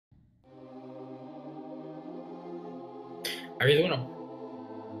I really want to.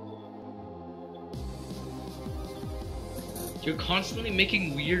 You're constantly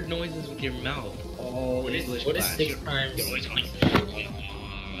making weird noises with your mouth. Oh, English what is class. 6 times? You're always going.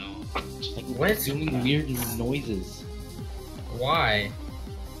 Like, What? doing weird noises. Why?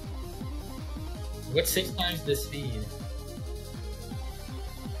 What's 6 times the speed?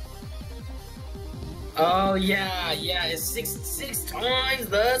 Oh yeah, it's six times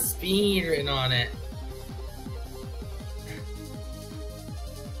the speed written on it.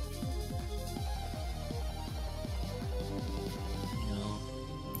 No.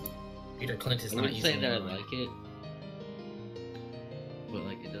 Peter Clint is I not wouldn't say using that I it. like it, but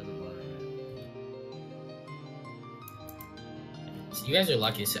like it doesn't bother me. So you guys are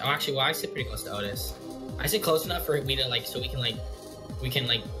lucky. So, actually, well, I sit pretty close to Otis. I sit close enough for me to like, so we can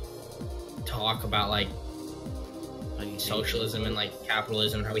talk about like socialism and like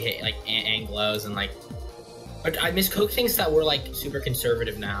capitalism, how we hate like Anglos and like. But Miss Cook thinks that we're like super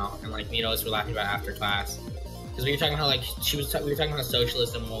conservative now, and like me and Otis were laughing about after class because we were talking about how like we were talking about how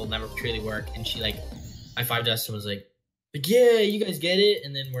socialism will never truly work, and she like high-fived us and was like, yeah, you guys get it,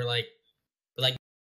 and then we're like.